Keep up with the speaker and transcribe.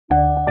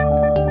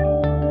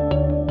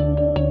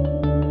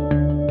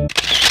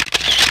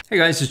Hey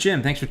guys, it's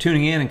Jim. Thanks for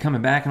tuning in and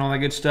coming back and all that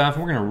good stuff.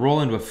 We're going to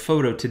roll into a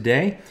photo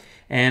today,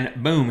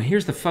 and boom,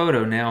 here's the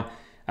photo. Now,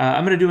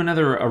 I'm going to do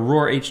another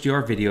Aurora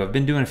HDR video. I've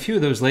been doing a few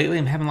of those lately.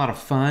 I'm having a lot of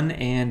fun,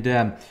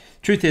 and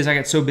truth is, I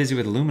got so busy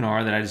with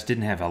Luminar that I just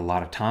didn't have a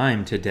lot of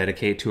time to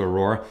dedicate to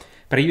Aurora.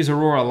 But I use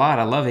Aurora a lot.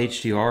 I love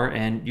HDR,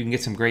 and you can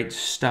get some great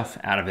stuff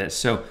out of it.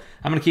 So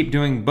I'm going to keep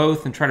doing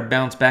both and try to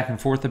bounce back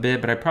and forth a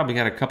bit, but I probably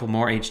got a couple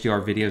more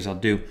HDR videos I'll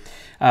do.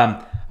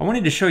 I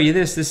wanted to show you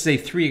this. This is a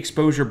 3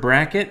 exposure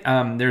bracket.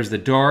 There's the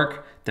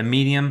dark, the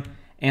medium,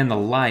 and the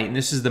light. And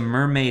this is the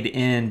Mermaid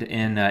End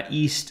in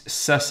East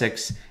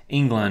Sussex,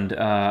 England,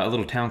 a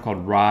little town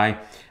called Rye.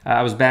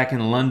 I was back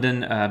in London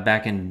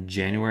back in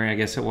January, I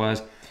guess it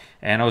was.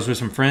 And I was with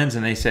some friends,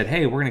 and they said,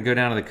 hey, we're going to go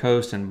down to the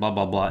coast and blah,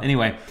 blah, blah.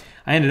 Anyway,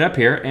 I ended up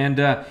here, and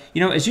you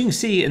know, as you can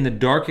see in the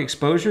dark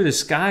exposure, the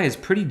sky is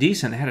pretty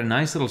decent. It had a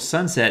nice little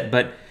sunset,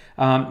 but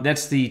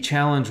that's the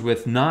challenge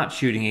with not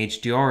shooting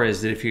HDR,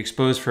 is that if you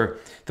expose for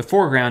the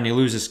foreground, you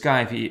lose the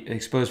sky. If you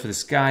expose for the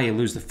sky, you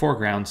lose the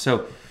foreground.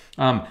 So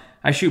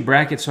I shoot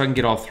brackets so I can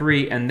get all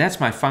 3, and that's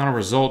my final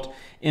result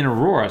in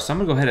Aurora. So I'm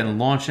going to go ahead and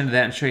launch into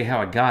that and show you how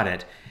I got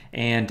it.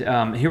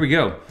 And here we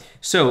go.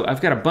 So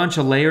I've got a bunch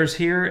of layers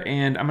here,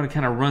 and I'm going to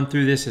kind of run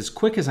through this as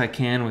quick as I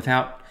can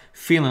without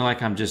feeling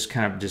like I'm just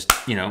kind of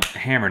you know,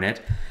 hammering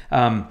it.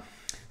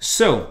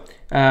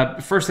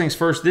 First things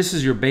first, this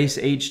is your base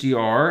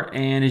HDR,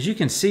 and as you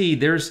can see,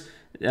 there's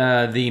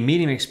the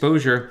medium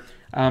exposure.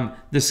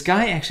 The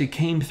sky actually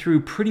came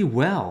through pretty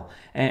well,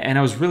 and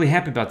I was really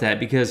happy about that,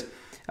 because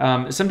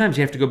sometimes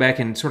you have to go back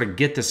and sort of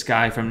get the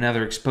sky from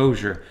another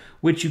exposure,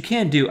 which you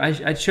can do.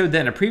 I showed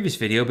that in a previous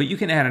video, but you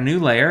can add a new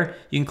layer.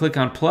 You can click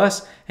on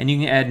plus, and you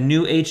can add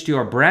new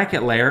HDR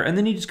bracket layer, and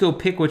then you just go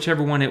pick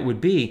whichever one it would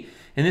be.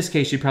 In this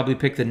case, you'd probably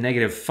pick the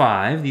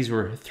 -5. These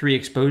were 3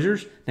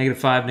 exposures,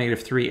 -5,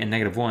 -3, and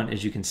 -1,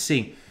 as you can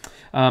see.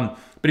 But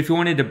if you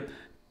wanted to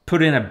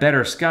put in a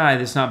better sky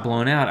that's not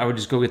blown out, I would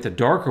just go get the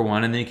darker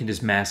one, and then you can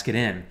just mask it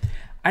in.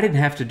 I didn't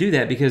have to do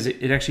that because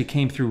it actually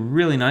came through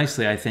really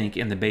nicely, I think,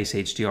 in the base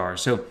HDR.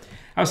 So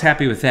I was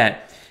happy with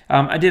that.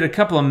 I did a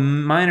couple of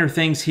minor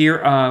things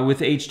here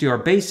with HDR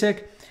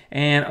Basic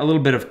and a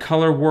little bit of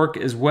color work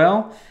as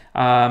well.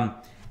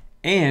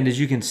 And as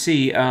you can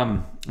see,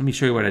 let me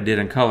show you what I did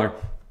in color.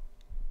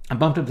 I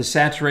bumped up the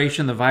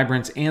saturation, the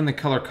vibrance, and the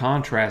color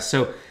contrast.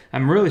 So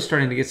I'm really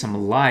starting to get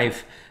some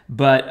life,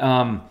 but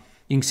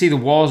you can see the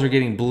walls are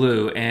getting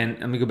blue. And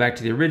let me go back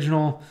to the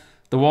original.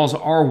 The walls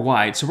are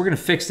white, so we're going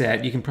to fix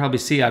that. You can probably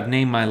see I've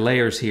named my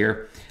layers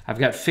here. I've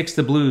got Fix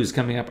the Blues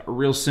coming up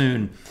real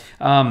soon.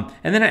 And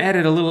then I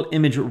added a little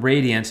image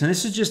radiance, and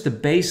this is just the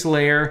base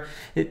layer.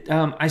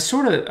 I'll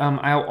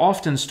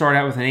often start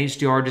out with an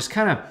HDR, just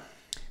kind of,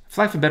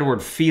 for lack of a better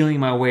word, feeling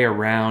my way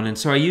around. And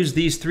so I used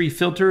these 3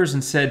 filters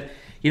and said,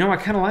 you know, I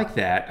kind of like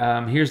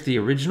that. Here's the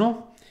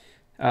original,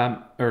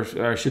 or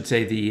I should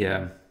say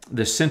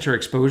the center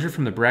exposure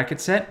from the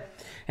bracket set.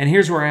 And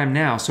here's where I am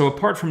now. So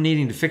apart from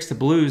needing to fix the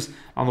blues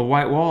on the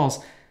white walls,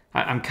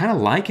 I'm kind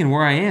of liking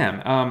where I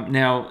am.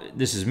 Now,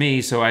 this is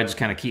me, so I just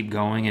kind of keep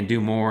going and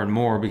do more and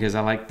more because I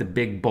like the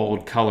big,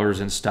 bold colors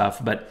and stuff.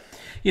 But,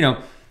 you know,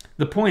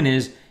 the point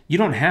is, you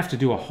don't have to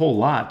do a whole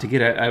lot to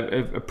get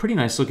a pretty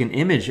nice looking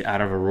image out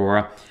of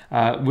Aurora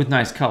with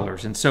nice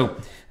colors. And so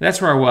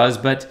that's where I was,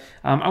 but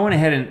I went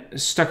ahead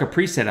and stuck a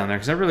preset on there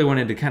because I really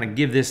wanted to kind of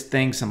give this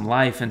thing some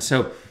life. And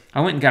so I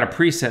went and got a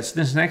preset. So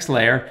this next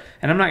layer,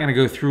 and I'm not going to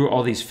go through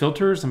all these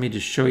filters. Let me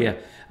just show you.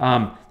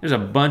 There's a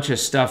bunch of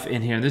stuff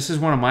in here. This is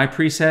one of my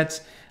presets.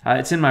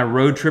 It's in my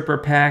Road Tripper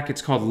pack.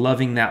 It's called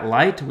Loving That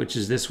Light, which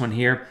is this one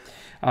here.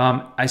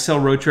 I sell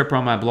Road Tripper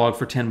on my blog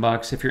for 10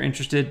 bucks if you're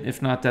interested.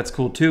 If not, that's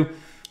cool too.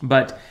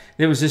 But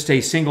it was just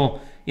a single,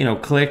 you know,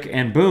 click,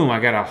 and boom, I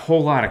got a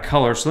whole lot of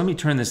color. So let me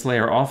turn this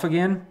layer off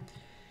again.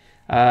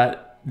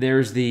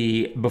 There's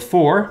the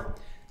before.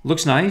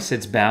 Looks nice.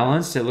 It's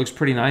balanced. It looks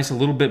pretty nice. A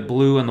little bit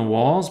blue on the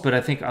walls, but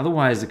I think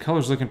otherwise the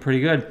color's looking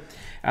pretty good.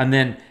 And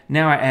then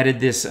now I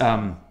added this this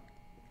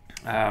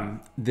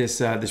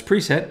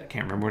preset. I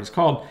can't remember what it's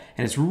called,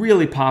 and it's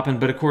really popping.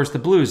 But of course, the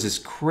blue is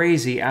just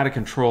crazy, out of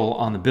control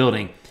on the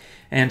building,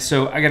 and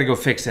so I got to go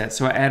fix that.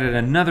 So I added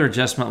another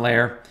adjustment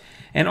layer.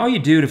 And all you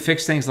do to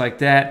fix things like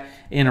that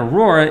in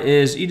Aurora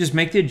is you just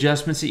make the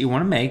adjustments that you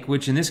want to make,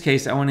 which in this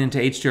case, I went into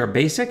HDR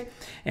Basic,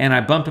 and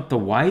I bumped up the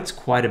whites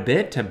quite a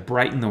bit to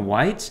brighten the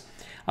whites.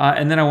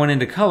 And then I went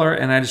into color,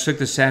 and I just took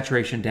the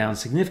saturation down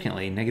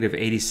significantly,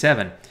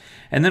 -87.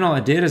 And then all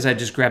I did is I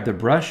just grabbed the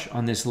brush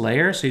on this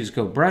layer. So you just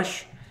go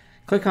brush,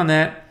 click on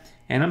that,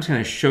 and I'm just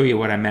going to show you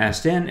what I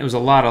masked in. It was a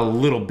lot of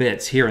little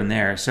bits here and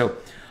there. So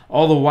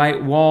all the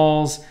white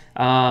walls,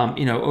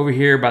 you know, over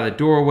here by the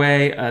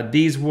doorway,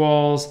 these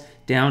walls,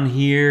 down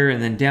here, and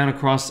then down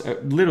across,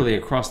 literally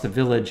across the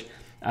village,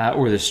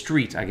 or the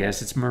street, I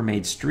guess. It's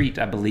Mermaid Street,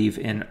 I believe,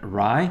 in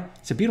Rye.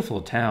 It's a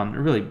beautiful town,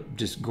 really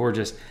just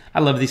gorgeous.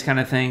 I love these kind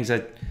of things.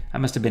 I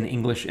must have been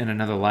English in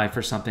another life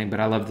or something, but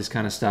I love this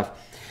kind of stuff.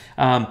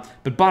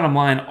 But bottom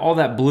line, all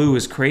that blue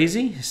is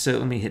crazy, so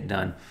let me hit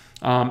done.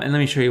 And let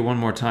me show you one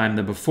more time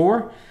the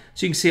before.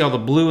 So you can see all the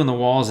blue in the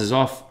walls is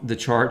off the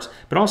charts,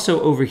 but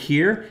also over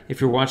here, if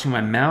you're watching my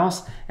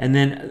mouse, and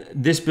then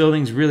this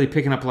building's really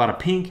picking up a lot of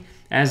pink,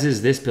 as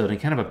is this building,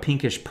 kind of a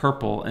pinkish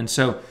purple. And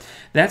so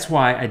that's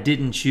why I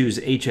didn't choose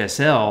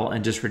HSL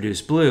and just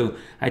reduce blue.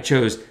 I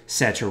chose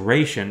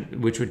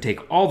saturation, which would take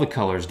all the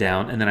colors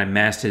down, and then I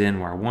masked it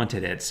in where I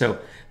wanted it. So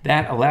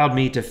that allowed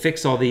me to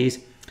fix all these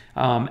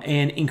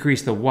and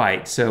increase the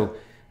white. So,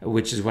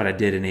 which is what I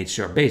did in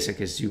HDR Basic,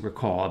 as you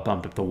recall, I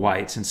bumped up the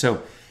whites. And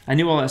so I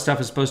knew all that stuff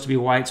was supposed to be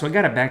white, so I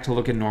got it back to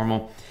looking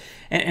normal.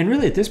 And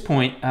really at this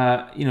point,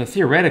 you know,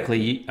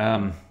 theoretically,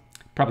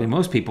 probably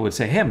most people would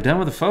say, hey, I'm done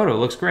with the photo, it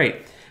looks great.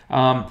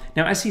 Now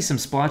I see some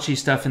splotchy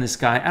stuff in the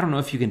sky. I don't know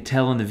if you can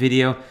tell in the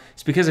video.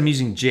 It's because I'm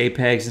using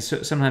JPEGs, and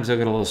so sometimes they'll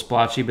get a little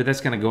splotchy, but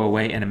that's gonna go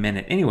away in a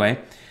minute anyway.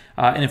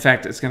 And in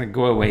fact, it's gonna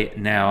go away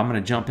now. I'm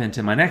gonna jump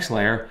into my next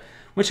layer,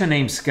 which I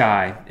named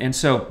Sky. And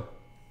so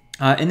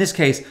in this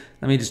case,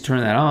 let me just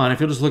turn that on.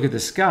 If you'll just look at the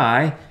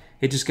sky,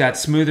 it just got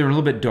smoother and a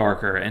little bit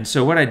darker. And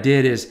so what I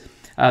did is,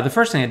 the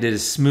first thing I did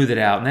is smooth it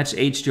out, and that's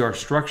HDR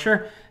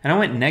structure. And I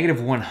went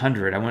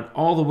 -100. I went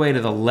all the way to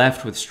the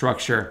left with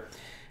structure.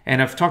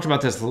 And I've talked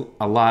about this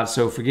a lot,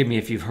 so forgive me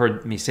if you've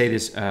heard me say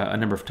this a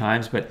number of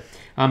times, but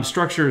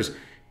structures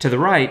to the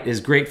right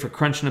is great for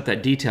crunching up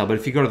that detail, but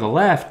if you go to the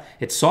left,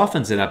 it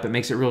softens it up. It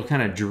makes it real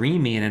kind of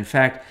dreamy, and in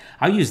fact,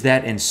 I'll use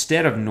that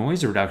instead of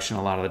noise reduction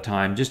a lot of the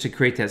time, just to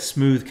create that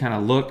smooth kind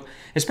of look,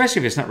 especially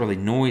if it's not really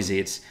noisy.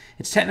 It's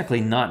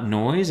technically not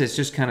noise, it's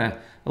just kind of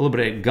a little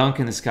bit of gunk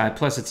in the sky,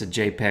 plus it's a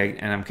JPEG,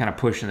 and I'm kind of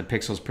pushing the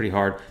pixels pretty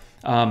hard.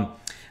 And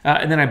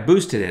then I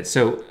boosted it,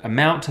 so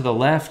amount to the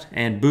left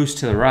and boost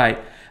to the right,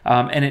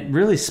 and it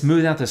really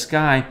smoothed out the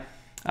sky.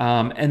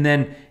 And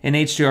then in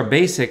HDR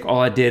Basic,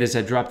 all I did is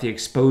I dropped the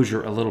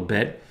exposure a little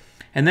bit,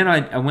 and then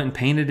I went and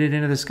painted it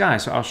into the sky.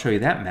 So I'll show you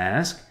that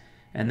mask,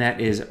 and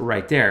that is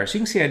right there. So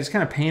you can see I just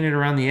kind of painted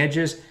around the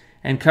edges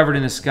and covered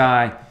in the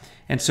sky.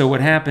 And so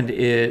what happened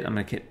is, I'm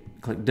going to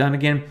click done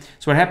again.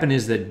 So what happened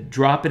is the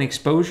drop in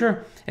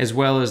exposure as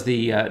well as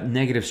the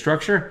negative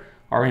structure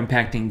are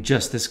impacting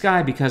just the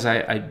sky because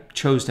I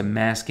chose to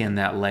mask in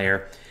that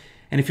layer.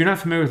 And if you're not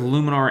familiar with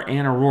Luminar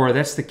and Aurora,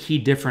 that's the key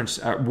difference.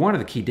 One of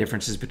the key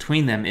differences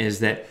between them is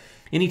that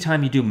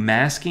anytime you do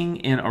masking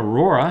in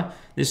Aurora,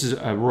 this is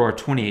Aurora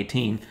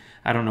 2018,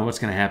 I don't know what's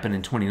going to happen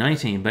in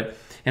 2019, but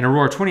in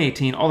Aurora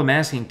 2018, all the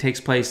masking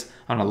takes place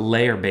on a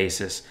layer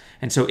basis.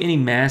 And so any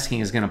masking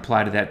is going to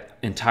apply to that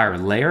entire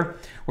layer.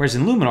 Whereas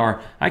in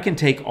Luminar, I can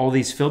take all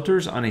these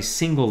filters on a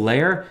single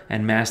layer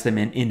and mask them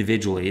in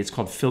individually. It's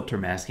called filter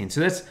masking.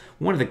 So that's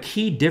one of the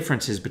key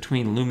differences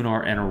between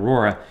Luminar and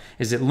Aurora,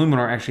 is that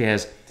Luminar actually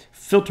has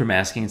filter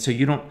masking. So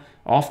you don't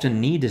often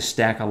need to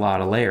stack a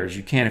lot of layers.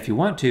 You can if you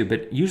want to,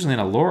 but usually in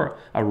Luminar,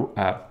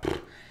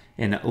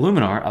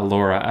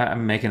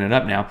 I'm making it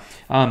up now.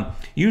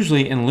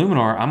 Usually in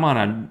Luminar, I'm on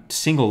a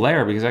single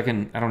layer because I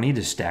don't need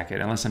to stack it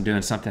unless I'm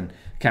doing something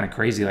kind of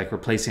crazy like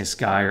replacing a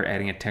sky or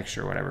adding a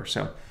texture or whatever.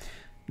 So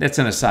that's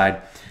an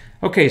aside.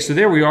 Okay, so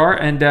there we are,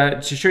 and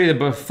to show you the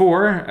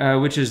before,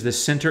 which is the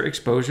center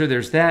exposure,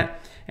 there's that,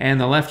 and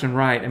the left and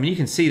right. I mean, you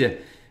can see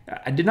that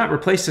I did not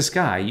replace the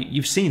sky.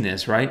 You've seen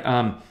this, right?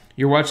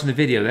 You're watching the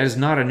video. That is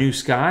not a new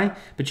sky,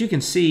 but you can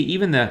see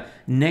even the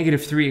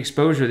 -3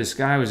 exposure, the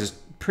sky was just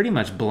pretty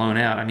much blown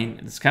out. I mean,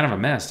 it's kind of a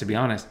mess, to be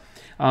honest.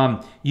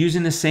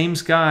 Using the same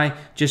sky,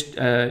 just,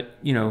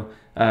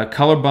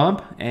 color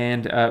bump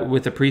and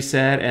with the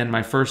preset and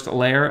my first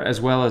layer, as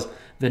well as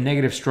the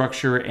negative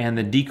structure and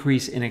the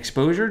decrease in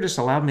exposure, just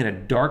allowed me to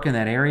darken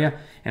that area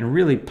and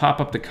really pop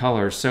up the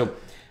colors. So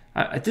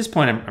at this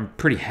point, I'm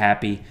pretty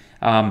happy.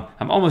 I'm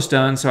almost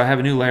done, so I have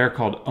a new layer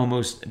called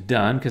Almost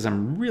Done because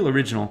I'm real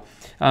original.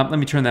 Let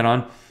me turn that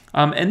on.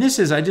 And this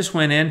is, I just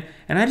went in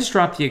and I just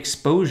dropped the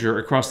exposure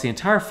across the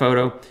entire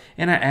photo,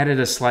 and I added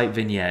a slight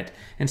vignette.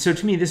 And so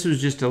to me, this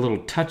was just a little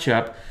touch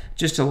up,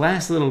 just a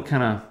last little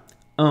kind of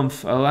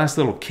oomph, a last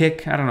little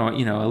kick. I don't know,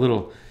 a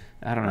little,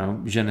 I don't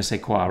know, je ne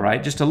sais quoi,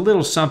 right? Just a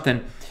little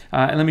something.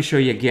 And let me show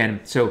you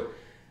again. So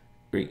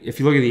if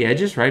you look at the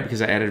edges, right,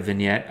 because I added a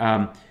vignette,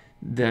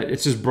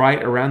 it's just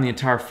bright around the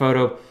entire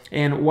photo.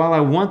 And while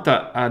I want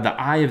the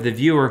eye of the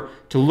viewer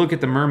to look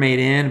at the mermaid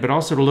in, but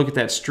also to look at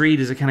that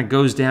street as it kind of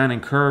goes down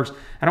and curves,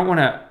 I don't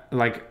want to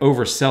like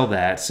oversell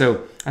that.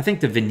 So I think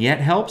the vignette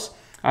helps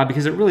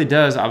because it really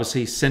does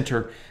obviously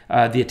center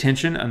the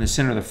attention on the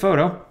center of the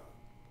photo.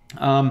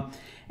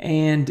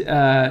 And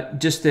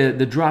just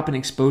the drop in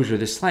exposure,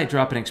 the slight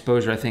drop in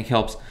exposure, I think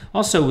helps.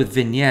 Also with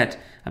vignette,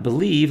 I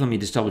believe, let me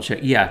just double check.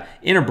 Yeah,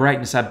 inner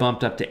brightness I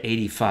bumped up to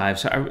 85.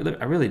 So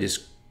I really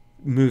just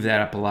moved that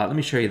up a lot. Let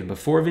me show you the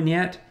before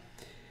vignette.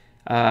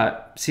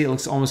 See, it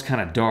looks almost kind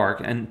of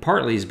dark, and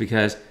partly is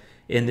because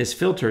in this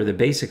filter, the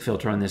basic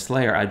filter on this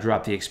layer, I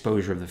dropped the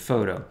exposure of the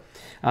photo.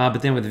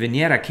 But then with the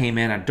vignette, I came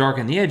in, I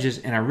darkened the edges,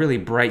 and I really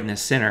brightened the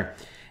center,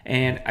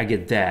 and I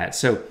get that.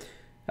 So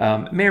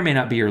may or may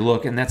not be your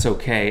look, and that's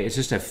okay. It's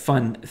just a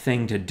fun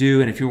thing to do,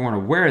 and if you want to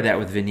wear that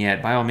with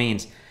vignette, by all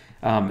means,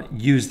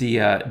 use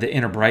the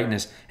inner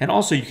brightness. And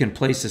also you can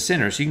place the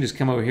center. So you can just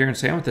come over here and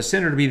say, I want the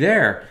center to be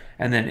there.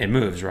 And then it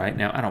moves, right?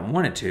 Now, I don't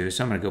want it to,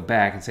 so I'm going to go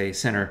back and say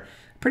center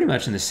pretty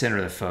much in the center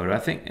of the photo. I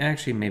think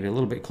actually maybe a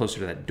little bit closer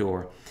to that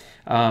door.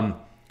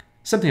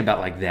 Something about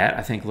like that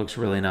I think looks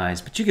really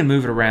nice. But you can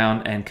move it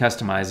around and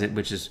customize it,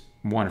 which is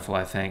wonderful,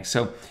 I think.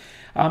 So,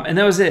 and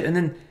that was it. And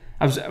then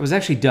I was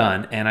actually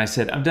done. And I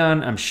said, I'm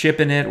done. I'm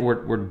shipping it.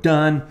 We're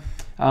done.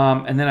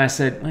 And then I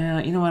said,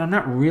 well, you know what? I'm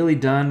not really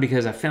done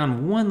because I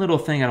found one little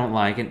thing I don't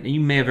like. And you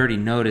may have already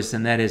noticed,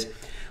 and that is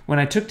when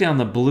I took down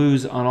the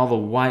blues on all the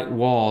white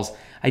walls,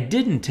 I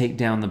didn't take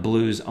down the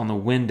blues on the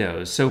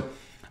windows. So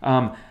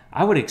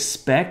I would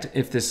expect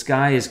if the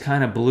sky is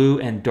kind of blue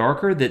and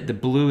darker that the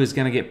blue is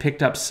going to get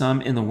picked up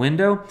some in the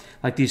window,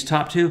 like these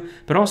top two,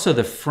 but also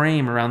the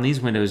frame around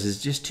these windows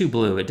is just too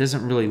blue. It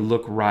doesn't really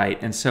look right.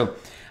 And so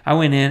I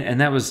went in and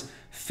that was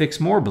fix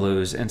more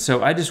blues. And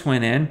so I just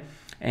went in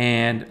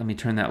and let me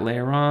turn that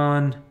layer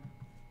on.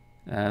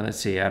 Let's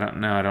see, I don't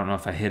know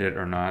if I hit it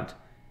or not.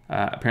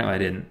 Apparently I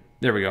didn't.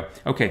 There we go.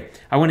 Okay,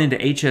 I went into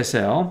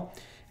HSL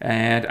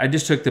and I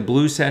just took the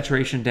blue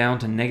saturation down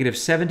to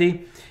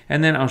 -70.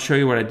 And then I'll show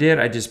you what I did.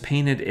 I just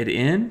painted it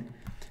in.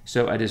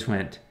 So I just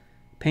went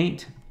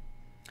paint,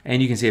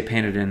 and you can see I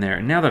painted it in there.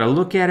 And now that I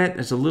look at it,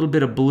 there's a little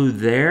bit of blue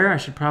there. I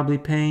should probably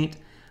paint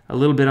a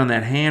little bit on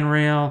that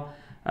handrail.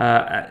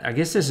 I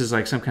guess this is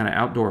like some kind of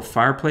outdoor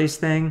fireplace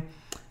thing.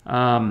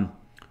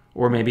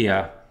 Or maybe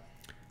I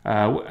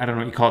don't know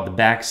what you call it, the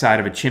back side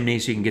of a chimney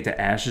so you can get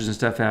the ashes and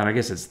stuff out. I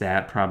guess it's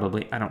that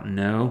probably. I don't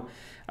know.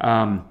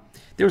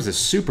 There was a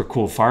super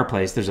cool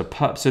fireplace. There's a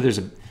pub. So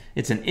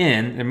it's an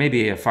inn. There may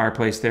be a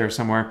fireplace there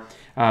somewhere.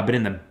 But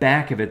in the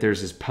back of it,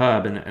 there's this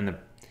pub and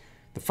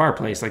the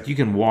fireplace. Like you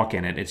can walk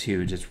in it. It's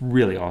huge. It's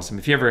really awesome.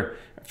 If you ever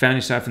find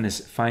yourself in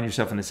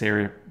this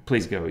area,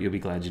 please go. You'll be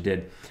glad you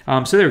did.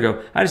 So there we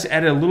go. I just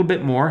added a little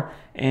bit more,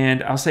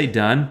 and I'll say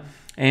done.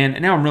 And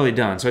now I'm really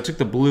done. So I took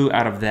the blue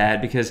out of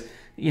that because,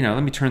 you know,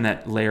 let me turn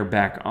that layer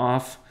back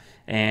off.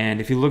 And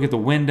if you look at the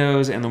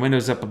windows and the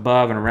windows up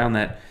above and around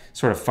that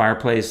sort of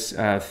fireplace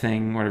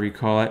thing, whatever you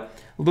call it,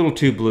 a little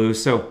too blue.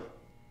 So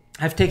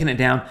I've taken it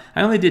down.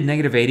 I only did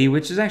 -80,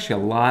 which is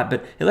actually a lot,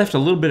 but it left a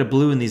little bit of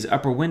blue in these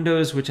upper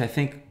windows, which I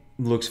think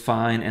looks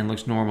fine and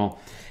looks normal.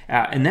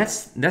 And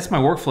that's my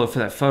workflow for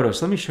that photo.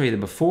 So let me show you the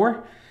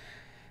before.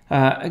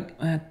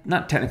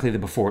 Not technically the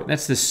before.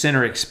 That's the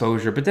center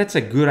exposure, but that's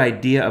a good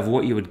idea of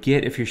what you would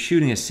get if you're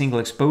shooting a single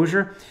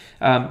exposure.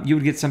 You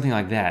would get something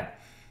like that.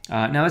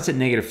 Now that's at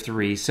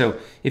 -3, so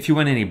if you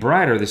went any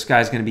brighter, the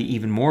sky's going to be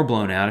even more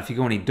blown out. If you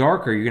go any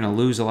darker, you're going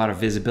to lose a lot of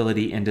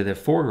visibility into the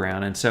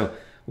foreground, and so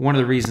one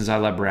of the reasons I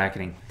love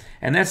bracketing.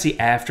 And that's the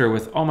after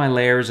with all my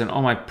layers and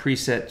all my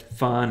preset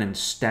fun and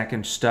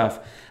stacking stuff.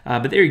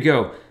 But there you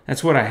go.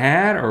 That's what I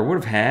had or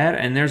would have had,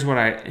 and there's what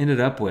I ended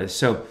up with.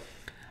 So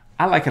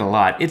I like it a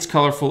lot. It's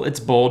colorful,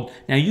 it's bold.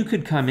 Now you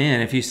could come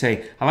in if you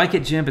say, I like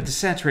it, Jim, but the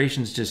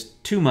saturation's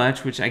just too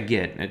much, which I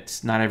get.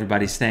 It's not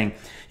everybody's thing.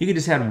 You could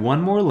just add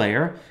one more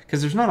layer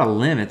because there's not a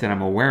limit that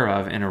I'm aware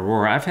of in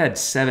Aurora. I've had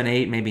 7,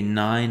 8, maybe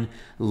 9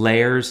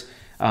 layers.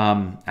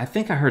 I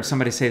think I heard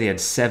somebody say they had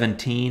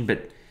 17,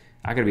 but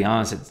I gotta be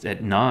honest,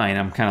 at 9,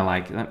 I'm kind of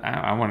like,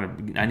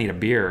 I need a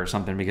beer or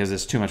something because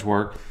it's too much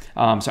work.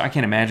 So I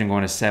can't imagine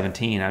going to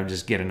 17. I would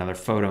just get another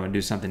photo and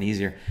do something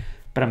easier.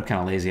 But I'm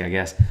kind of lazy, I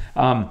guess.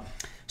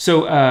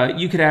 So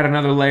you could add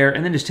another layer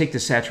and then just take the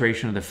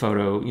saturation of the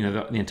photo, you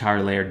know, the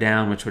entire layer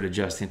down, which would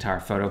adjust the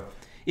entire photo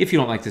if you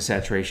don't like the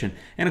saturation.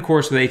 And of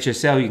course, with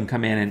HSL, you can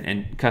come in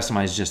and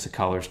customize just the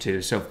colors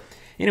too. So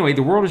anyway,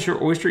 the world is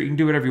your oyster. You can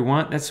do whatever you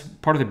want. That's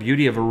part of the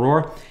beauty of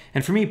Aurora.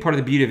 And for me, part of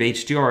the beauty of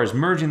HDR is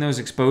merging those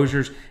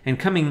exposures and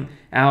coming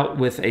out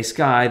with a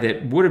sky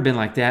that would have been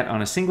like that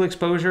on a single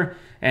exposure.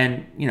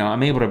 And, you know,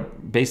 I'm able to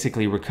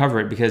basically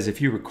recover it because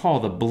if you recall,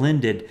 the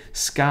blended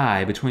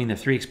sky between the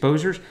 3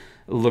 exposures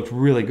looked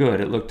really good.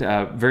 It looked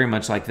very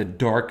much like the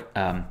dark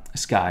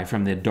sky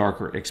from the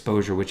darker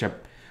exposure, which I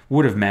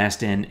would have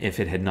masked in if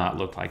it had not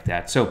looked like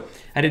that. So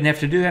I didn't have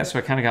to do that, so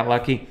I kind of got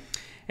lucky.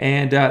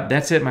 And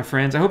that's it, my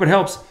friends. I hope it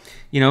helps.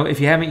 You know, if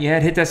you haven't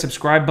yet, hit that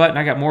subscribe button.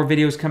 I got more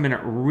videos coming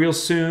real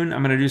soon.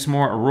 I'm going to do some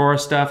more Aurora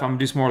stuff. I'm going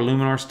to do some more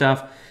Luminar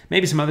stuff.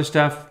 Maybe some other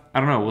stuff. I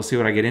don't know. We'll see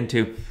what I get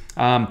into.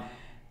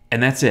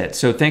 And that's it.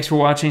 So thanks for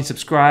watching.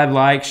 Subscribe,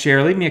 like,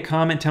 share. Leave me a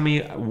comment. Tell me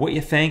what you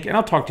think. And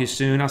I'll talk to you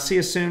soon. I'll see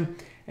you soon.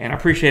 And I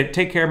appreciate it.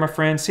 Take care, my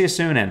friends. See you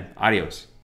soon, and adios.